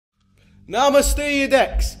Namaste, you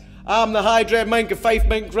dicks. I'm the High Dread Mink of Fife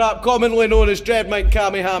Mink Rap, commonly known as Dread Mink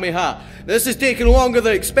Kamihamiha. This is taking longer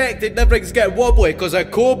than expected. Everything's getting wobbly because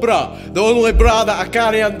of Cobra, the only bra that I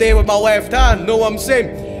carry on day with my left hand. Know what I'm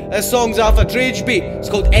saying? This song's off a Drage beat. It's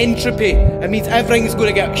called Entropy. It means everything's going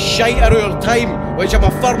to get shiter over time, which I'm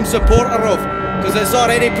a firm supporter of, because it's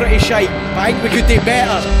already pretty shite. But I think we could do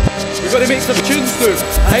better. We've got to make some tunes too.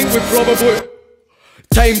 I think we probably...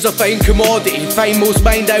 Time's a fine commodity, find most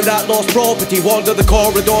mind out at lost property. Wander the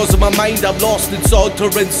corridors of my mind, I'm lost in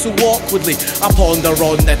saunterings so awkwardly. I ponder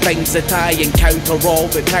on the things that I encounter all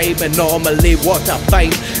the time, and normally what I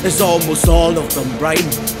find is almost all of them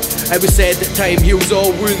rhyme. It was said that time heals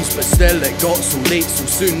all wounds, but still it got so late so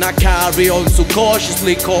soon. I carry on so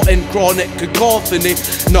cautiously, caught in chronic cacophony.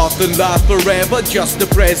 Nothing lasts forever, just the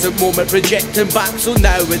present moment, projecting back. So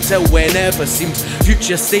now until whenever seems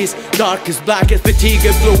future stays dark as black. It's fatigue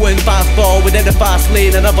and blowing fast forward in a fast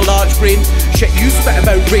lane, an avalanche brain. Shit you spit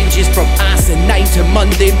about ranges from asinine to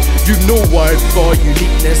mundane. You know word for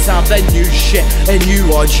uniqueness, I'm the new shit and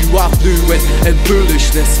new odds. You are fluent in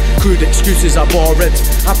foolishness, crude excuses abhorrent.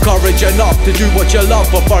 I've courage enough to do what you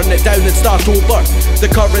love, or burn it down and start over. The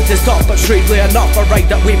current is tough, but strangely enough I ride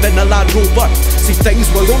that wave in a Land Rover. See, things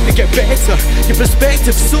will only get better, your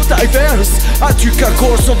perspective's so diverse. I took a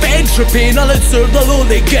course of entropy and I'll insert they'll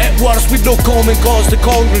only get worse, with no common cause to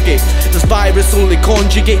congregate. This virus only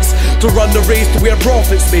conjugates to run the race to where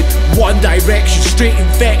profits made one direction, straight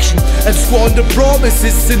infection. And squander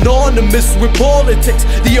promises synonymous with politics.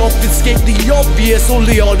 The obfuscate the obvious,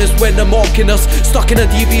 only honest when they're mocking us, stuck in a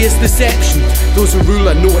devious deception. Those who rule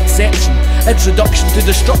are no exception. Introduction to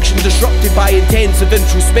destruction, disrupted by intensive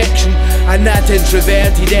introspection. And that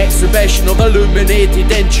introverted exhibition of illuminated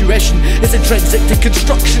intuition is intrinsic to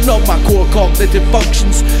construction of my core cognitive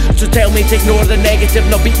functions. So tell me to ignore the negative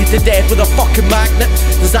and I'll beat you to death with a fucking magnet.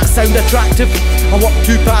 Does that sound attractive? I walk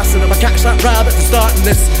too past and I'ma catch that rabbit to starting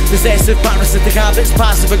this. Possessive parasitic habits,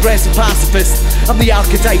 passive aggressive pacifist. I'm the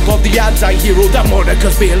archetype of the anti-hero, that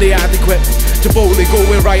moniker's barely adequate to boldly go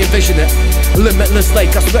where I envision it. Limitless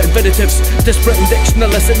like I split infinitives, disparate and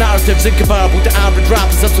dictionalistic narratives, incomparable to average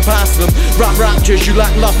rappers, I'm surpassing them. Rap raptures, you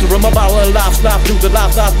lack luster, I'm a barrel of laughs, laugh through the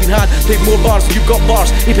laugh that's been had. Take more bars than you've got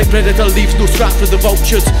bars, epic predator leaves no scrap for the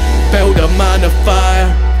vultures. Build a man of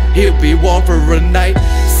fire, he'll be warm for a night.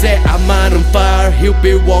 Set a man on fire, he'll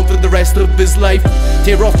be warm for the rest of his life.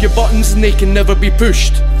 Tear off your buttons and they can never be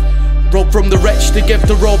pushed. Rob from the rich to give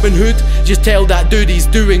to Robin Hood, just tell that dude he's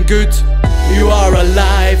doing good. You are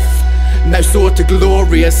alive, now soar to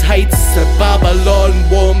glorious heights. A Babylon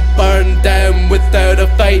won't burn down without a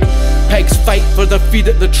fight. Pigs fight for their feed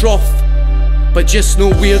at the trough, but just know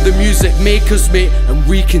we're the music makers, mate, and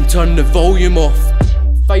we can turn the volume off.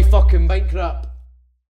 Five fucking Minecraft.